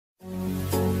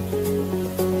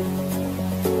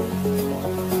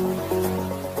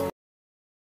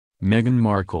Meghan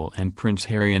Markle and Prince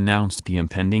Harry announced the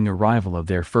impending arrival of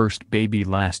their first baby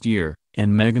last year,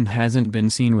 and Meghan hasn't been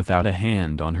seen without a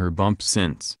hand on her bump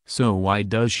since. So why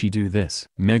does she do this?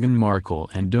 Meghan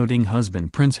Markle and doting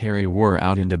husband Prince Harry were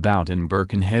out and about in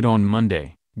Birkenhead on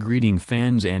Monday, greeting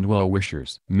fans and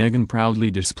well-wishers. Meghan proudly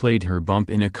displayed her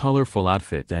bump in a colorful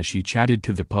outfit as she chatted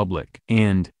to the public.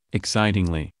 And,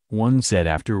 excitingly, one said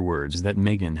afterwards that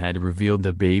Meghan had revealed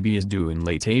the baby is due in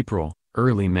late April,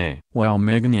 early May. While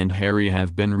Meghan and Harry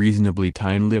have been reasonably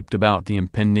tight-lipped about the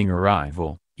impending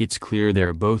arrival, it's clear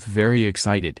they're both very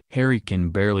excited. Harry can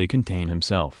barely contain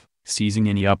himself, seizing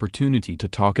any opportunity to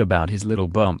talk about his little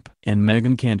bump. And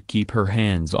Meghan can't keep her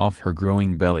hands off her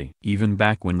growing belly. Even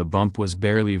back when the bump was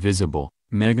barely visible,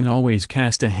 Meghan always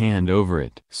cast a hand over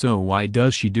it. So why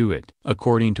does she do it?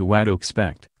 According to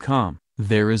whattoexpect.com,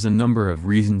 there is a number of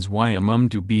reasons why a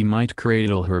mum-to-be might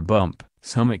cradle her bump.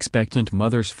 Some expectant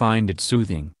mothers find it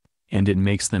soothing, and it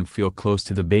makes them feel close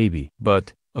to the baby.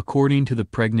 But, according to the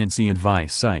pregnancy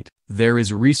advice site, there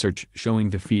is research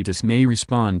showing the fetus may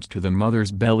respond to the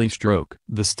mother's belly stroke.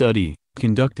 The study,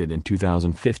 conducted in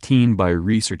 2015 by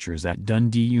researchers at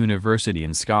Dundee University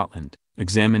in Scotland,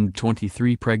 examined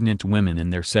 23 pregnant women in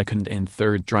their second and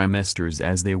third trimesters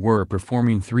as they were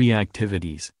performing three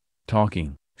activities: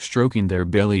 talking, stroking their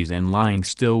bellies and lying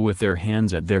still with their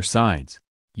hands at their sides.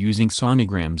 Using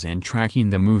sonograms and tracking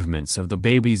the movements of the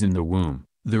babies in the womb,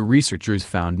 the researchers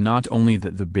found not only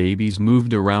that the babies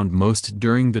moved around most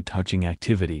during the touching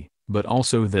activity, but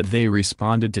also that they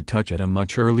responded to touch at a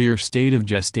much earlier state of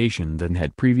gestation than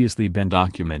had previously been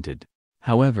documented.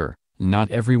 However,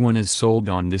 not everyone is sold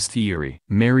on this theory.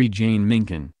 Mary Jane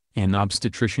Minkin, an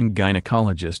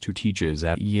obstetrician-gynecologist who teaches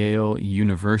at Yale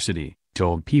University,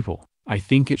 told People, "I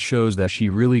think it shows that she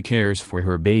really cares for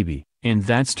her baby, and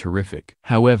that's terrific."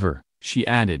 However, she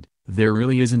added, there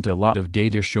really isn't a lot of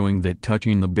data showing that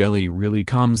touching the belly really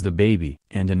calms the baby.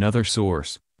 And another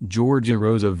source, Georgia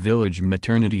Rosa Village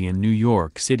Maternity in New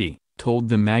York City, told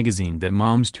the magazine that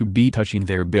moms-to-be touching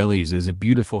their bellies is a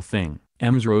beautiful thing.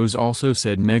 Ms. Rose also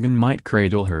said Meghan might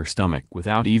cradle her stomach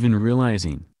without even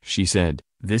realizing. She said,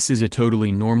 "This is a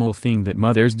totally normal thing that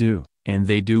mothers do, and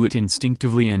they do it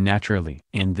instinctively and naturally.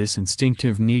 And this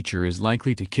instinctive nature is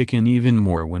likely to kick in even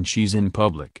more when she's in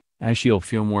public, as she'll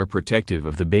feel more protective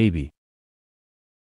of the baby."